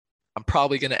I'm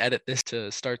probably going to edit this to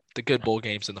start the good bowl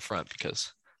games in the front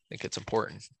because I think it's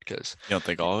important because You don't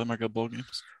think all of them are good bowl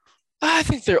games? I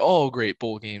think they're all great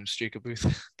bowl games, Jacob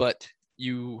Booth. But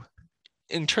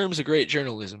in terms of great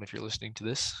journalism, if you're listening to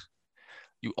this,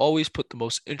 you always put the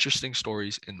most interesting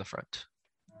stories in the front.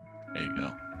 There you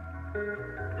go.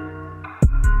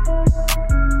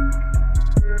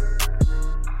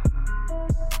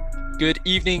 Good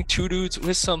evening, two dudes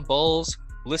with some balls,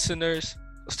 listeners.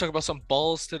 Let's talk about some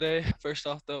balls today. First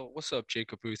off, though, what's up,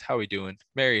 Jacob Booth? How we doing?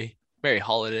 Merry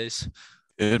holidays.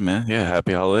 Good, man. Yeah,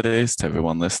 happy holidays to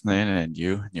everyone listening and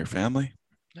you and your family.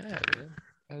 Yeah, man.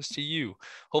 As to you.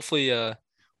 Hopefully,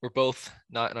 we're both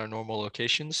not in our normal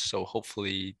locations, so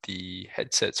hopefully the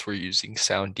headsets we're using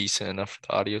sound decent enough for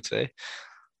the audio today.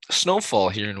 Snowfall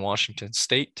here in Washington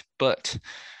State, but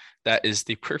that is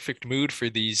the perfect mood for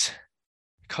these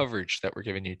coverage that we're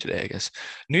giving you today, I guess.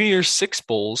 New Year's Six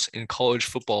bowls in college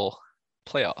football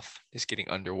playoff is getting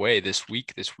underway this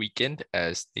weekend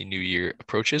as the new year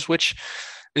approaches, which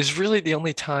is really the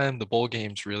only time the bowl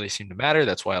games really seem to matter.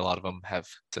 That's why a lot of them have,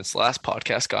 since the last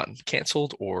podcast, gotten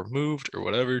canceled or moved or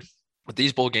whatever. But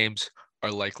these bowl games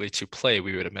are likely to play,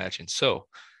 we would imagine. So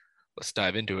let's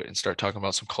dive into it and start talking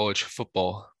about some college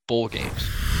football bowl games.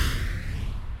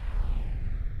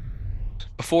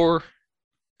 Before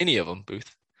any of them,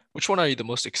 Booth, which one are you the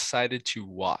most excited to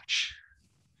watch?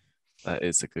 That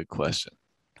is a good question.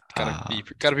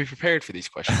 Gotta be prepared for these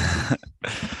questions.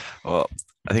 Well,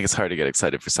 I think it's hard to get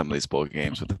excited for some of these bowl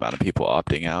games with the amount of people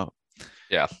opting out.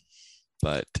 Yeah.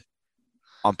 But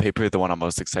on paper, the one I'm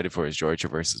most excited for is Georgia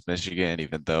versus Michigan,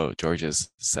 even though Georgia's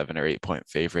 7 or 8 point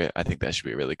favorite. I think that should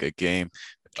be a really good game.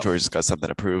 Georgia's got something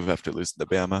to prove after losing to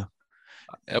Bama.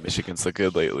 Yep. Michigan's look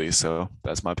good lately, so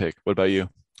that's my pick. What about you?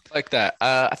 Like that.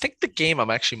 I think the game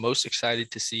I'm actually most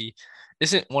excited to see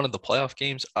isn't one of the playoff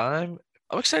games. I'm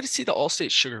excited to see the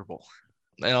All-State Sugar Bowl.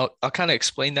 And I'll kind of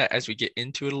explain that as we get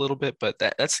into it a little bit, but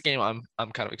that's the game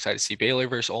I'm kind of excited to see. Baylor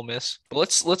versus Ole Miss. But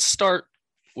let's start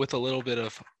with a little bit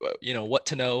of what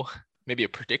to know, maybe a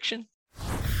prediction.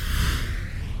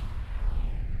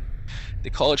 The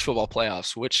college football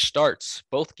playoffs, which starts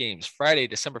both games Friday,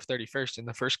 December 31st, in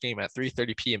the first game at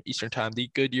 3:30 p.m. Eastern Time, the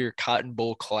Goodyear Cotton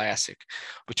Bowl Classic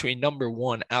between number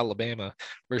 1 Alabama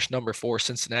versus number 4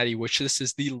 Cincinnati, which this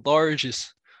is the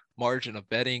largest margin of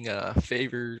betting,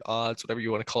 favor, odds, whatever you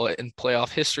want to call it, in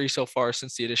playoff history so far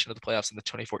since the addition of the playoffs in the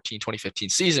 2014-2015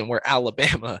 season, where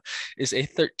Alabama is a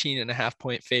 13.5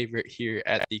 point favorite here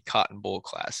at the Cotton Bowl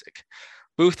Classic.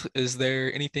 Booth, is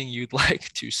there anything you'd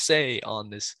like to say on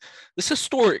this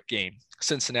historic game?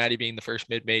 Cincinnati being the first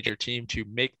mid-major team to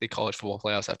make the college football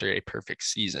playoffs after a perfect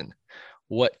season.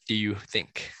 What do you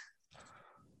think?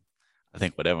 I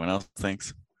think what everyone else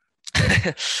thinks.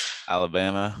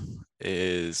 Alabama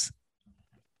is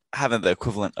having the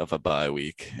equivalent of a bye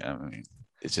week. I mean,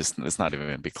 it's not even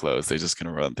going to be close. They're just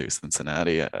going to run through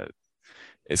Cincinnati.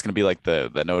 It's going to be like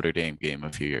the Notre Dame game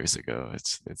a few years ago.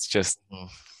 It's just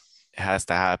it has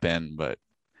to happen, but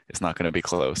it's not going to be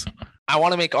close. I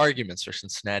want to make arguments for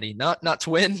Cincinnati, not to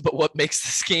win, but what makes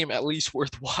this game at least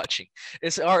worth watching.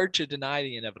 It's hard to deny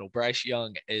the inevitable. Bryce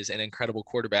Young is an incredible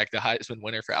quarterback, the Heisman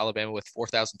winner for Alabama with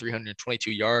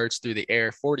 4,322 yards through the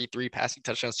air, 43 passing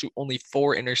touchdowns to only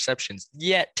 4 interceptions.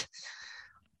 Yet,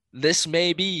 this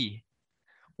may be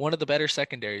one of the better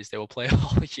secondaries they will play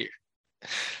all year.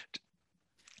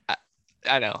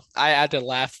 I know. I had to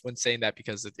laugh when saying that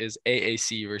because it is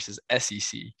AAC versus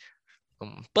SEC.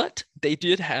 But they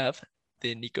did have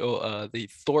the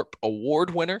Thorpe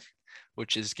Award winner,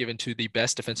 which is given to the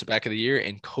best defensive back of the year,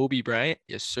 in Kobe Bryant.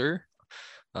 Yes, sir.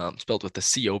 Spelled with the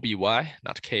C-O-B-Y,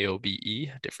 not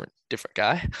K-O-B-E, different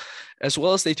guy. As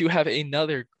well as they do have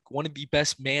one of the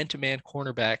best man-to-man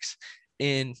cornerbacks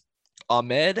in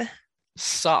Ahmed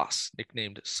Sauce,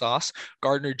 nicknamed Sauce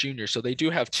Gardner Jr. So they do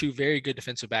have 2 very good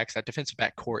defensive backs. That defensive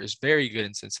back core is very good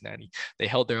in Cincinnati. They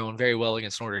held their own very well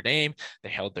against Notre Dame. They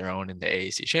held their own in the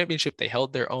AAC championship. They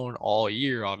held their own all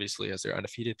year, obviously, as they're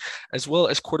undefeated, as well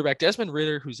as quarterback Desmond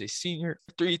Ridder, who's a senior,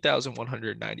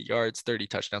 3,190 yards, 30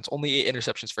 touchdowns, only 8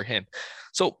 interceptions for him.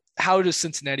 So how does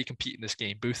Cincinnati compete in this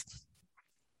game, Booth?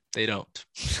 They don't.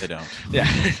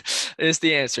 Yeah, is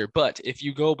the answer. But if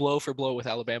you go blow for blow with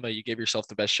Alabama, you give yourself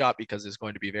the best shot because it's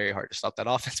going to be very hard to stop that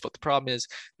offense. But the problem is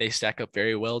they stack up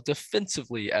very well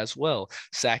defensively as well,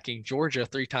 sacking Georgia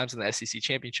 3 times in the SEC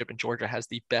championship, and Georgia has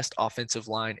the best offensive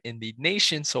line in the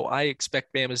nation. So I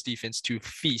expect Bama's defense to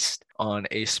feast on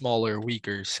a smaller,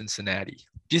 weaker Cincinnati.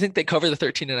 Do you think they cover the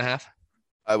 13.5?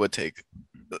 I would take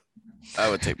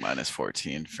minus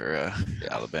 14 for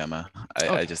Alabama.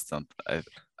 I just don't.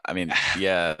 I mean,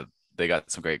 yeah, they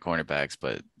got some great cornerbacks,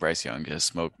 but Bryce Young just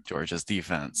smoked Georgia's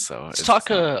defense. So Let's it's talk.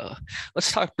 not.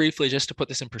 Let's talk briefly just to put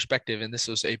this in perspective. And this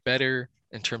was a better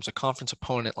in terms of conference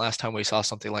opponent last time we saw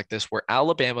something like this, where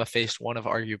Alabama faced one of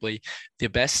arguably the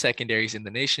best secondaries in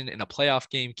the nation in a playoff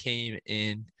game. Came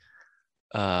in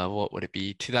what would it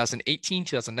be? 2018,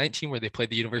 2019, where they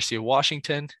played the University of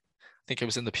Washington. I think it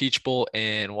was in the Peach Bowl,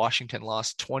 and Washington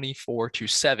lost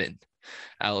 24-7.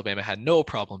 Alabama had no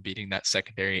problem beating that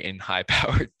secondary in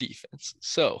high-powered defense.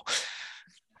 So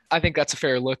I think that's a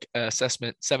fair look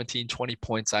assessment. 17, 20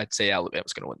 points. I'd say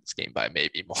Alabama's going to win this game by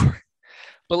maybe more.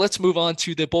 But let's move on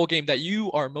to the bowl game that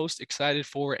you are most excited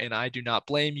for, and I do not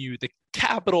blame you. The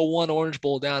Capital One Orange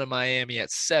Bowl down in Miami at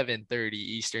 7:30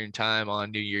 Eastern Time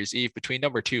on New Year's Eve between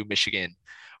number 2 Michigan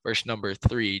versus number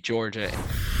 3 Georgia.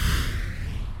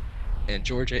 And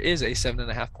Georgia is a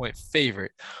 7.5-point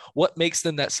favorite. What makes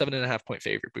them that 7.5-point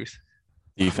favorite, Booth?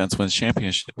 Defense wins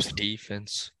championships.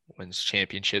 Defense wins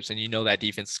championships, and you know that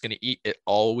defense is going to eat. It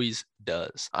always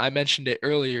does. I mentioned it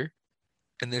earlier,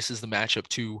 and this is the matchup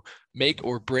to make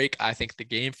or break, I think, the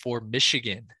game for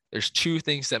Michigan. There's two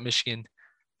things that Michigan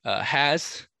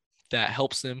has that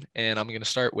helps them, and I'm going to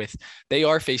start with they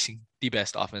are facing the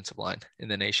best offensive line in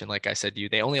the nation. Like I said to you,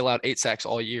 they only allowed 8 sacks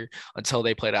all year until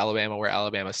they played Alabama, where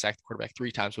Alabama sacked the quarterback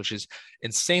 3 times, which is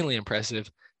insanely impressive.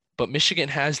 But Michigan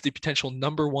has the potential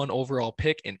number 1 overall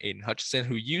pick in Aiden Hutchinson,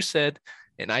 who you said,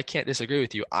 and I can't disagree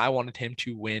with you, I wanted him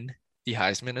to win the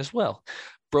Heisman as well.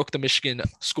 Broke the Michigan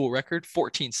school record,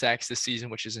 14 sacks this season,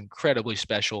 which is incredibly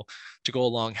special to go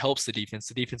along, helps the defense.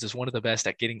 The defense is one of the best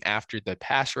at getting after the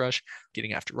pass rush,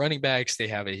 getting after running backs. They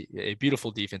have a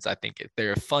beautiful defense. I think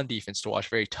they're a fun defense to watch,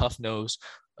 very tough nose,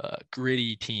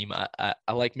 gritty team.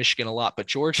 I like Michigan a lot, but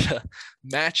Georgia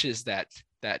matches that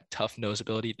tough nose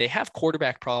ability. They have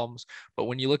quarterback problems, but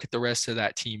when you look at the rest of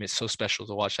that team, it's so special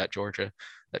to watch that Georgia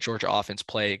offense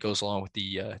play. It goes along with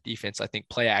the defense. I think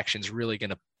play action is really going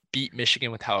to beat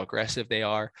Michigan with how aggressive they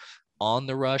are on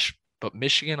the rush. But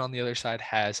Michigan on the other side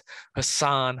has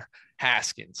Hassan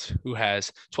Haskins, who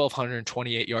has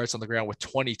 1,228 yards on the ground with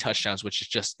 20 touchdowns, which is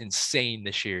just insane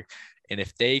this year. And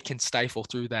if they can stifle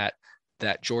through that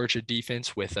Georgia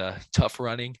defense with a tough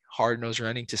running, hard-nosed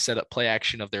running to set up play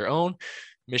action of their own,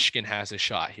 Michigan has a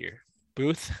shot here.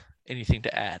 Booth, anything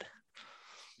to add?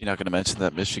 You're not going to mention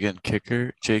that Michigan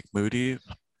kicker, Jake Moody,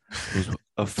 was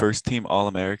a first-team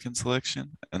All-American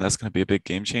selection, and that's going to be a big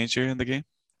game changer in the game.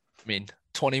 I mean,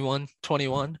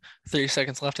 21-21, 30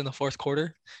 seconds left in the fourth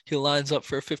quarter. He lines up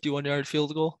for a 51-yard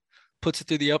field goal, puts it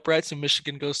through the uprights, and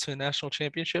Michigan goes to a national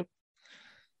championship.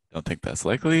 Don't think that's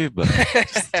likely, but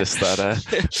just thought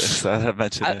I'd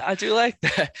mention it. I do like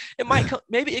that. It might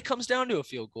maybe it comes down to a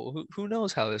field goal. Who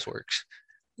knows how this works?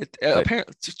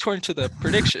 Apparently, according to the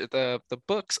prediction, the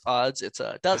book's odds, it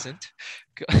doesn't.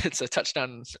 It's a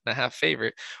touchdown and a half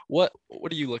favorite. What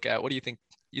do you look at? What do you think?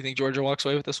 You think Georgia walks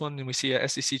away with this one, and we see a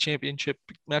SEC championship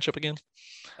matchup again?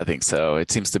 I think so. It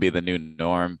seems to be the new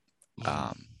norm.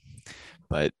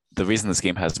 But the reason this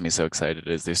game has me so excited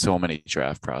is there's so many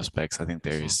draft prospects. I think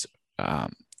there's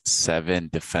 7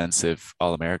 defensive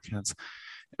All-Americans,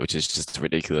 which is just a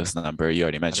ridiculous number. You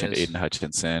already mentioned Aiden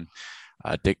Hutchinson,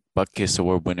 Dick Butkus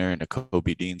Award winner,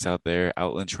 Nakobe Dean's out there.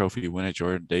 Outland Trophy winner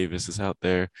Jordan Davis is out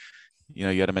there. You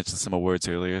know, you got to mention some awards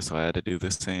earlier, so I had to do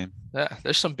the same. Yeah,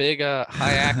 there's some big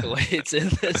high accolades in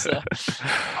this.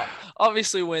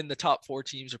 Obviously, when the top 4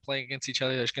 teams are playing against each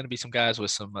other, there's going to be some guys with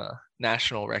some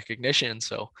national recognition.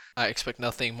 So I expect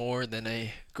nothing more than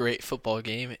a great football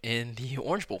game in the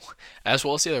Orange Bowl, as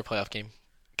well as the other playoff game,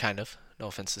 kind of. No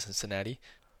offense to Cincinnati.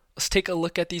 Let's take a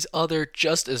look at these other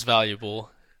just as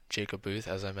valuable, Jacob Booth,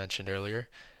 as I mentioned earlier,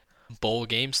 bowl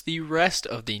games, the rest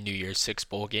of the New Year's 6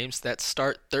 bowl games that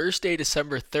start Thursday,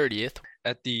 December 30th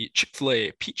at the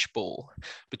Chick-fil-A Peach Bowl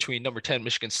between number 10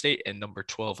 Michigan State and number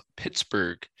 12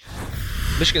 Pittsburgh.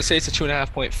 Michigan State's a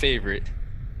 2.5-point favorite.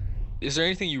 Is there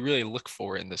anything you really look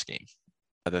for in this game?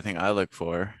 The thing I look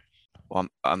for, well,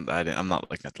 I'm not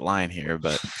looking at the line here,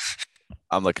 but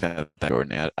I'm looking at that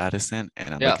Jordan Addison,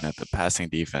 and I'm looking at the passing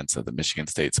defense of the Michigan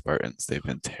State Spartans. They've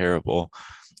been terrible.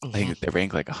 I think they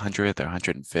rank like 100th or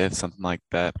 105th, something like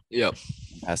that. Yep.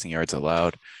 Passing yards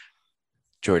allowed.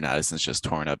 Jordan Addison's just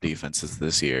torn up defenses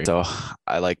this year. So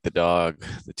I like the dog,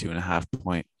 the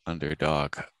 2.5-point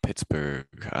underdog, Pittsburgh.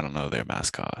 I don't know their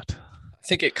mascot. I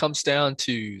think it comes down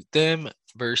to them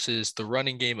versus the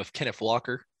running game of Kenneth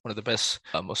Walker, one of the best,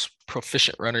 most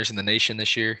proficient runners in the nation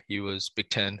this year. He was Big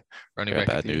Ten running back.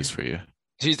 Bad news for you.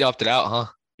 He's opted out, huh?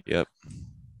 Yep.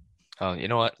 You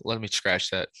know what? Let me scratch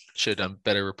that. Should have done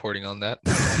better reporting on that.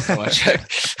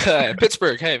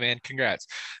 Pittsburgh, hey, man, congrats.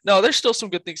 No, there's still some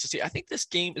good things to see. I think this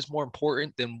game is more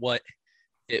important than what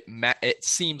it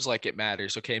seems like it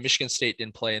matters. Okay, Michigan State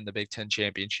didn't play in the Big Ten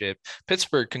championship.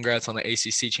 Pittsburgh, congrats on the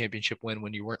ACC championship win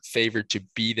when you weren't favored to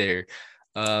be there.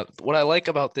 What I like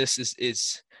about this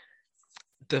is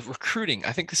the recruiting.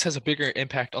 I think this has a bigger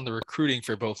impact on the recruiting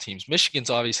for both teams. Michigan's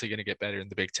obviously going to get better in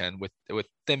the Big Ten with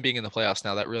them being in the playoffs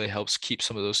now. That really helps keep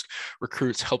some of those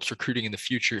recruits, helps recruiting in the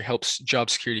future, helps job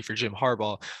security for Jim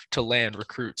Harbaugh to land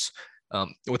recruits.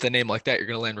 With a name like that, you're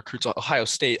going to land recruits. Ohio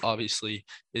State obviously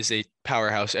is a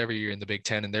powerhouse every year in the Big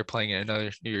Ten, and they're playing in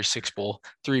another New Year's Six Bowl.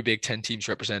 3 Big Ten teams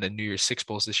represented New Year's Six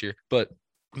Bowls this year. But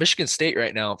Michigan State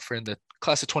right now, for in the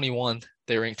class of 21,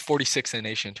 they ranked 46th in the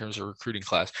nation in terms of recruiting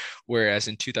class. Whereas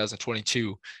in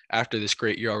 2022, after this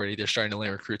great year already, they're starting to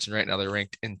land recruits. And right now they're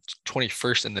ranked in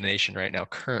 21st in the nation right now,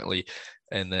 currently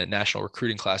in the national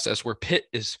recruiting class. That's where Pitt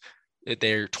is.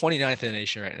 They're 29th in the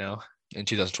nation right now in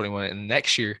 2021. And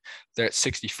next year, they're at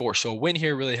 64. So a win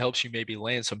here really helps you maybe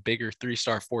land some bigger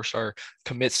 3-star, 4-star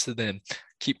commits to them,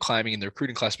 keep climbing in the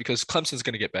recruiting class because Clemson's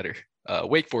going to get better.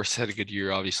 Wake Forest had a good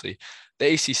year, obviously.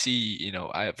 The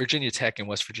ACC, Virginia Tech and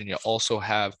West Virginia also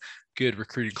have good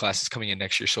recruiting classes coming in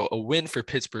next year. So a win for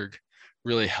Pittsburgh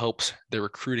really helps their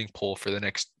recruiting pool for the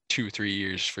next 2-3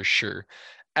 years for sure.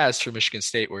 As for Michigan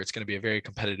State, where it's going to be a very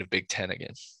competitive Big Ten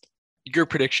again. Your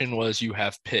prediction was you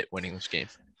have Pitt winning this game.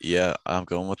 Yeah, I'm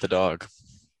going with the dog.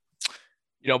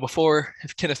 Before,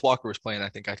 if Kenneth Walker was playing, I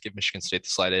think I'd give Michigan State the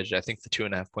slight edge. I think the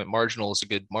 2.5-point marginal is a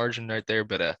good margin right there,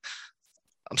 but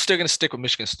I'm still going to stick with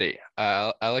Michigan State.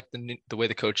 I like the way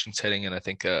the coaching's heading, and I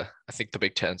think the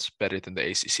Big Ten's better than the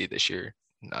ACC this year.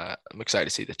 I'm excited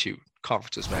to see the two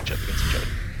conferences match up against each other.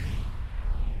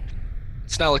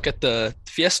 Let's now look at the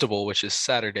Fiesta Bowl, which is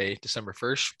Saturday, December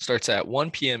 1st. Starts at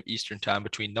 1 p.m. Eastern time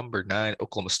between number 9,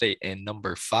 Oklahoma State, and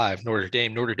number 5, Notre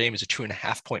Dame. Notre Dame is a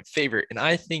 2.5-point favorite. And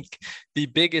I think the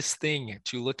biggest thing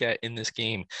to look at in this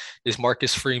game is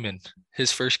Marcus Freeman.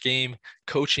 His first game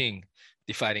coaching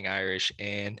the Fighting Irish,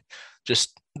 and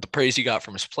just the praise he got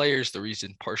from his players, the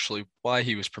reason partially why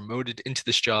he was promoted into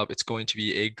this job. It's going to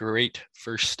be a great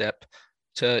first step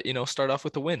to, start off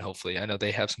with a win, hopefully. I know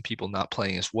they have some people not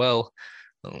playing as well.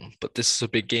 But this is a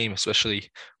big game, especially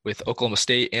with Oklahoma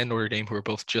State and Notre Dame, who are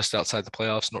both just outside the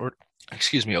playoffs.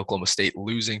 Oklahoma State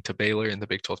losing to Baylor in the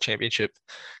Big 12 championship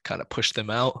kind of pushed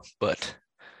them out. But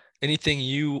anything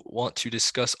you want to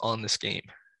discuss on this game?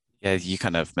 Yeah, you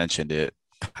kind of mentioned it.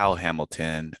 Kyle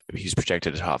Hamilton, he's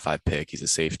projected a top 5 pick. He's a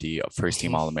safety, a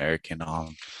first-team All-American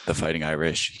on the Fighting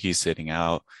Irish. He's sitting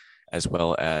out, as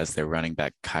well as their running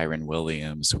back Kyron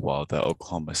Williams, while the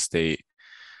Oklahoma State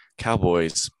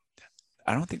Cowboys,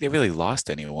 I don't think they really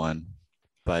lost anyone,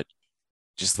 but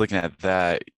just looking at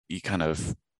that, you kind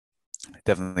of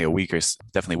definitely weakens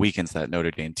that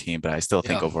Notre Dame team, but I still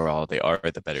think overall they are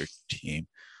the better team.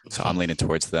 So I'm leaning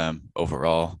towards them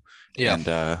overall. Yeah. And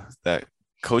that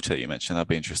coach that you mentioned, that'll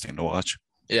be interesting to watch.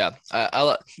 Yeah.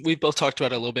 We both talked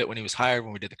about it a little bit when he was hired,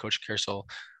 when we did the Coach Carousel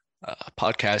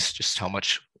podcast, just how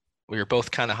much we were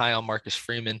both kind of high on Marcus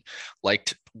Freeman,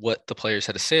 liked what the players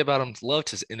had to say about him, loved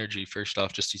his energy first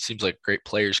off, just he seems like a great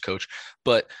players coach.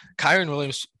 But Kyron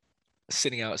Williams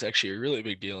sitting out is actually a really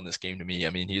big deal in this game to me. I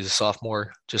mean, he's a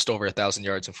sophomore, just over 1,000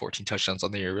 yards and 14 touchdowns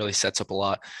on the year, really sets up a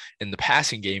lot in the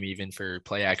passing game, even for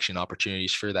play action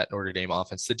opportunities for that Notre Dame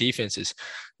offense. The defense is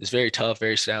very tough,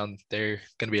 very sound. They're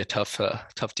going to be a tough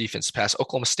defense to pass.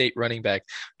 Oklahoma State running back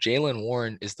Jaylen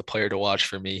Warren is the player to watch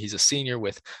for me. He's a senior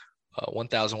with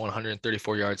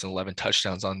 1,134 yards and 11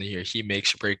 touchdowns on the year. He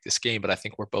makes or break this game, but I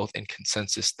think we're both in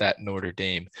consensus that Notre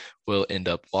Dame will end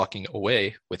up walking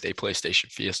away with a PlayStation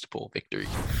Fiesta Bowl victory.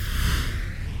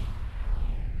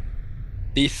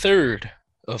 The third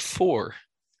of 4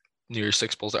 New Year's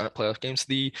Six Bowls aren't playoff games.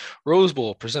 The Rose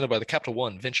Bowl, presented by the Capital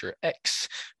One Venture X,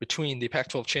 between the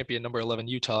Pac-12 champion number 11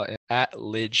 Utah and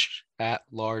at-large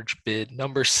bid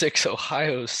number 6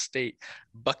 Ohio State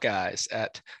Buckeyes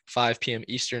at 5 p.m.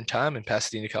 Eastern time in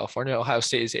Pasadena, California. Ohio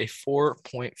State is a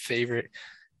 4-point favorite,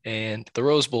 and the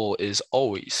Rose Bowl is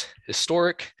always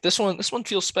historic. This one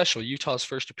feels special. Utah's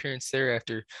first appearance there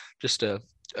after just a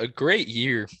great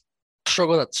year.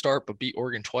 Struggled at the start, but beat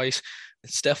Oregon twice.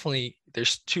 It's definitely,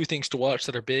 there's 2 things to watch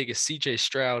that are big is CJ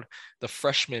Stroud, the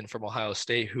freshman from Ohio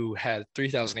State, who had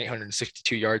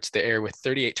 3,862 yards to the air with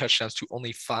 38 touchdowns to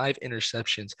only 5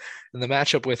 interceptions. And the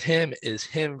matchup with him is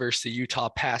him versus the Utah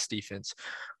pass defense.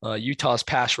 Utah's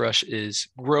pass rush is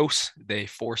gross. They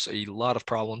force a lot of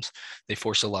problems. They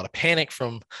force a lot of panic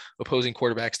from opposing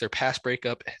quarterbacks. Their pass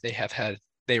breakup,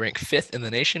 they rank 5th in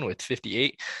the nation with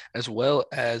 58, as well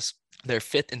as they're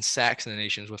 5th in sacks in the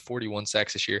nation with 41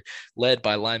 sacks this year, led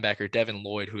by linebacker Devin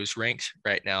Lloyd, who is ranked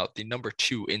right now the number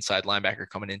 2 inside linebacker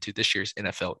coming into this year's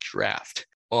NFL draft.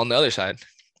 Well, on the other side,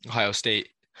 Ohio State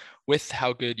with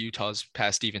how good Utah's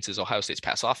pass defense is, Ohio State's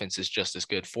pass offense is just as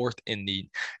good, fourth in the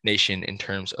nation in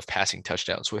terms of passing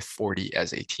touchdowns, with 40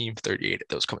 as a team, 38 of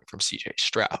those coming from CJ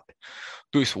Stroud.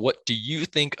 Booth, what do you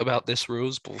think about this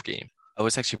Rose Bowl game? I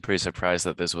was actually pretty surprised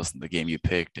that this wasn't the game you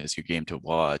picked as your game to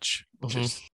watch. Mm-hmm.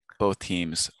 Just both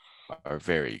teams are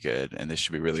very good, and this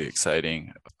should be really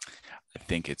exciting. I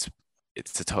think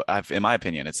in my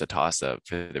opinion, it's a toss up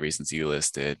for the reasons you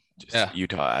listed. Yeah. Just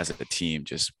Utah as a team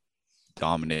just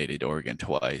dominated Oregon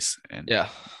twice, and Yeah.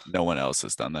 no one else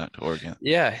has done that to Oregon.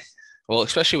 Yeah. Well,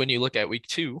 especially when you look at week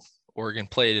 2, Oregon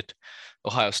played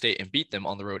Ohio State and beat them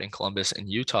on the road in Columbus, and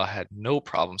Utah had no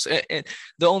problems. And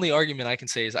the only argument I can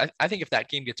say is I think if that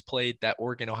game gets played, that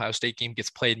Oregon Ohio State game gets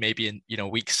played maybe in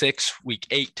week 6, week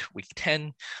 8, week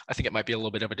 10, I think it might be a little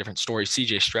bit of a different story.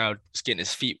 CJ Stroud was getting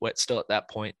his feet wet still at that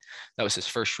point. That was his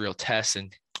first real test,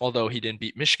 and although he didn't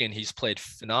beat Michigan, he's played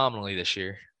phenomenally this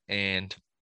year. And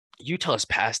Utah's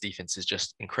pass defense is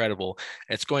just incredible.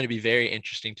 And it's going to be very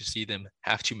interesting to see them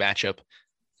have to match up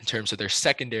in terms of their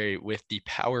secondary with the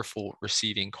powerful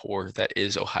receiving core that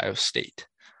is Ohio State.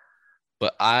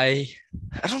 But I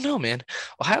don't know, man.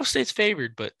 Ohio State's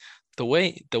favored, but the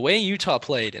way Utah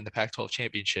played in the Pac-12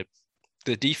 championship,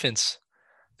 the defense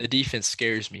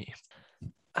scares me.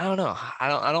 I don't know.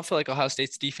 I don't feel like Ohio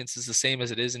State's defense is the same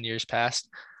as it is in years past.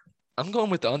 I'm going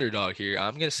with the underdog here.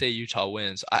 I'm going to say Utah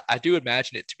wins. I do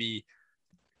imagine it to be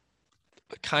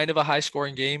kind of a high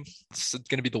scoring game. It's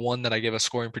going to be the one that I give a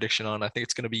scoring prediction on. I think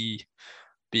it's going to be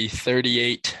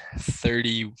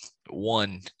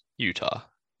 38-31 Utah. I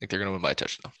think they're going to win by a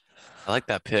touchdown. I like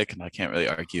that pick, and I can't really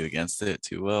argue against it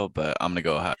too well. But I'm gonna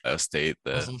go Ohio State.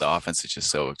 The offense is just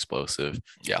so explosive.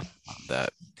 Yeah, that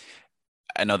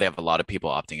I know they have a lot of people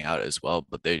opting out as well,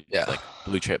 but they yeah, like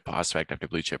blue chip prospect after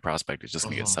blue chip prospect is just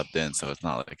gonna get subbed in, so it's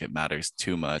not like it matters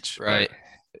too much. Right. But,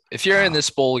 if you're in this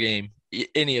bowl game,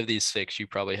 any of these 6, you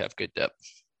probably have good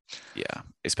depth. Yeah,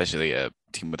 especially a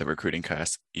team with a recruiting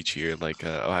class each year like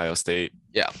Ohio State.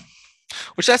 Yeah,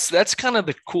 which that's kind of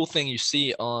the cool thing you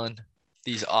see on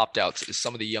these opt-outs is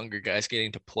some of the younger guys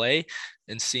getting to play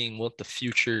and seeing what the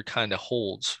future kind of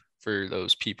holds for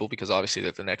those people, because obviously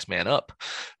they're the next man up.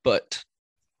 But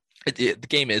the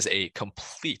game is a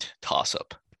complete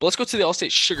toss-up. But let's go to the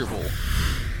All-State Sugar Bowl,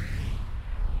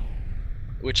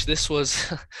 which this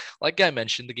was, like I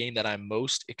mentioned, the game that I'm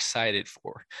most excited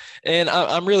for. And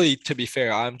I'm really, to be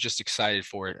fair, I'm just excited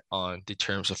for it on the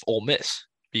terms of Ole Miss,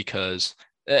 because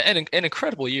an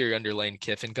incredible year under Lane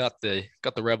Kiffin got the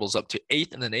Rebels up to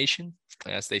 8th in the nation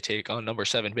as they take on number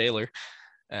 7 Baylor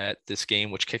at this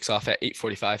game, which kicks off at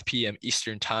 8:45 p.m.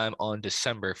 Eastern time on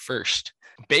December 1st.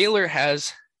 Baylor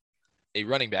has a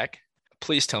running back.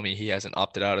 Please tell me he hasn't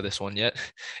opted out of this one yet.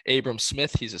 Abram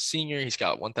Smith, he's a senior. He's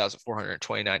got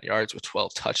 1,429 yards with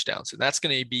 12 touchdowns. And that's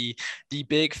going to be the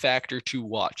big factor to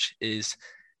watch, is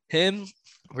him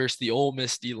versus the Ole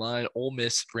Miss D-line. Ole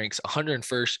Miss ranks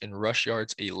 101st in rush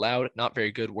yards allowed, not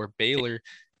very good, where Baylor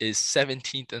is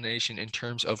 17th in the nation in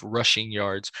terms of rushing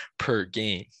yards per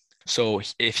game. So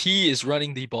if he is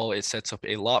running the ball, it sets up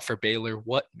a lot for Baylor.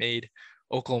 What made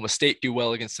Oklahoma State do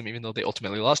well against them, even though they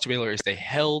ultimately lost to Baylor, is they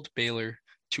held Baylor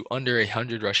to under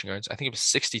 100 rushing yards. I think it was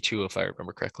 62, if I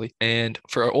remember correctly. And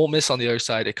for Ole Miss on the other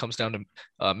side, it comes down to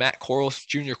Matt Corral,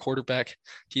 junior quarterback.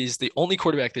 He's the only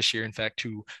quarterback this year, in fact,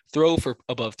 to throw for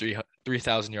above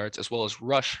 3,000 yards, as well as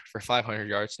rush for 500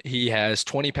 yards. He has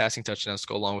 20 passing touchdowns to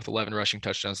go along with 11 rushing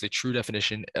touchdowns, the true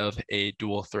definition of a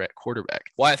dual threat quarterback.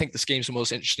 Why I think this game's the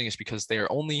most interesting is because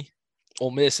Ole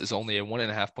Miss is only a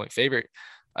 1.5 point favorite.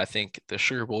 I think the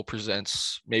Sugar Bowl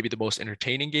presents maybe the most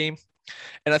entertaining game.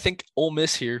 And I think Ole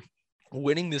Miss here,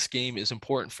 winning this game is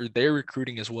important for their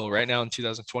recruiting as well. Right now in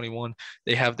 2021,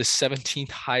 they have the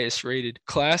 17th highest rated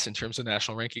class in terms of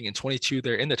national ranking. In 22,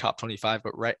 they're in the top 25,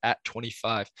 but right at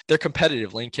 25, they're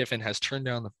competitive. Lane Kiffin has turned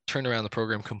around the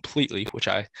program completely, which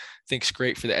I think is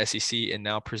great for the SEC, and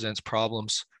now presents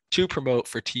problems to promote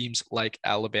for teams like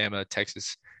Alabama,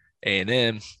 Texas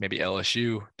A&M, maybe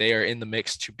LSU. They are in the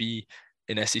mix to be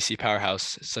an SEC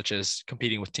powerhouse, such as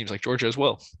competing with teams like Georgia as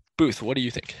well. Booth, what do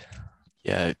you think?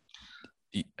 Yeah,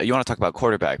 you want to talk about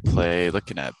quarterback play?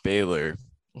 Looking at Baylor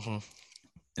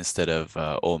instead of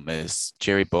Ole Miss,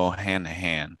 Jerry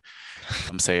Bohannon.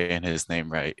 I'm saying his name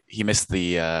right. He missed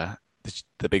the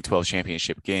Big 12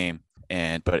 championship game,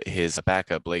 but his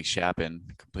backup Blake Shapen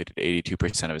completed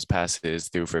 82% of his passes,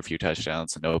 threw for a few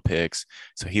touchdowns and no picks,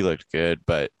 so he looked good.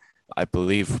 But I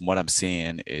believe what I'm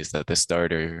seeing is that the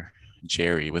starter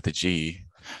Jerry with a G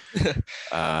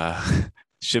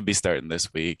should be starting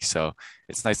this week. So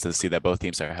it's nice to see that both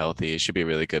teams are healthy. It should be a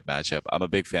really good matchup. I'm a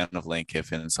big fan of Lane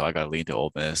Kiffin, so I got to lean to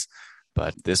Ole Miss.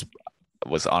 But this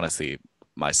was honestly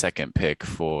my second pick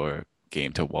for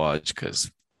game to watch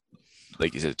because,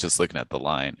 like you said, just looking at the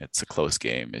line, it's a close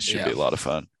game. It should be Yeah. a lot of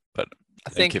fun. But I I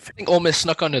think think if I think Ole Miss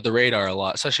snuck under the radar a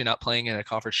lot, especially not playing in a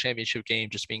conference championship game,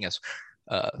 just being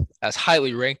uh, as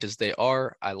highly ranked as they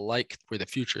are. I like where the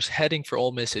future is heading for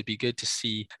Ole Miss. It'd be good to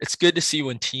see. It's good to see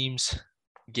when teams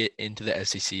get into the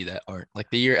SEC that aren't like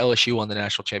the year LSU won the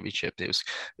national championship. It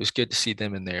was good to see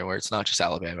them in there where it's not just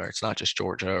Alabama, or it's not just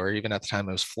Georgia, or even at the time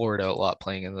it was Florida a lot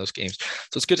playing in those games.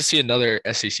 So it's good to see another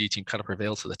SEC team kind of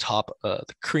prevail to the top, the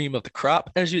cream of the crop,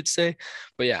 as you'd say.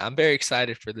 But yeah, I'm very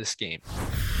excited for this game.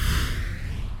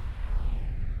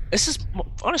 This is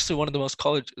honestly one of the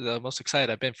most excited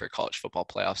I've been for a college football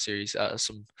playoff series.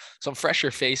 Some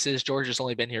fresher faces. Georgia's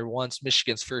only been here once.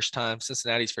 Michigan's first time.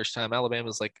 Cincinnati's first time.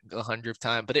 Alabama's like 100th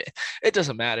time. But it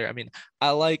doesn't matter. I mean,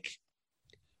 I like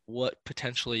what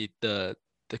potentially the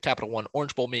Capital One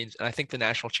Orange Bowl means, and I think the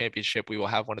national championship we will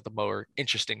have one of the more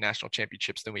interesting national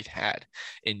championships than we've had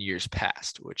in years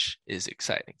past, which is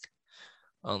exciting.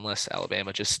 Unless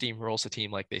Alabama just steamrolls a team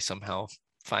like they somehow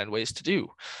find ways to do.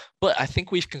 But I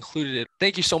think we've concluded it.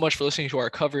 Thank you so much for listening to our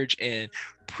coverage and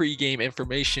pre-game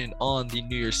information on the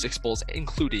New Year's Six Bowls,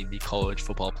 including the college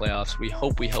football playoffs. We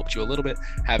hope we helped you a little bit.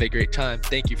 Have a great time.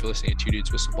 Thank you for listening to Two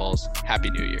Dudes with Some Balls.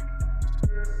 Happy New Year.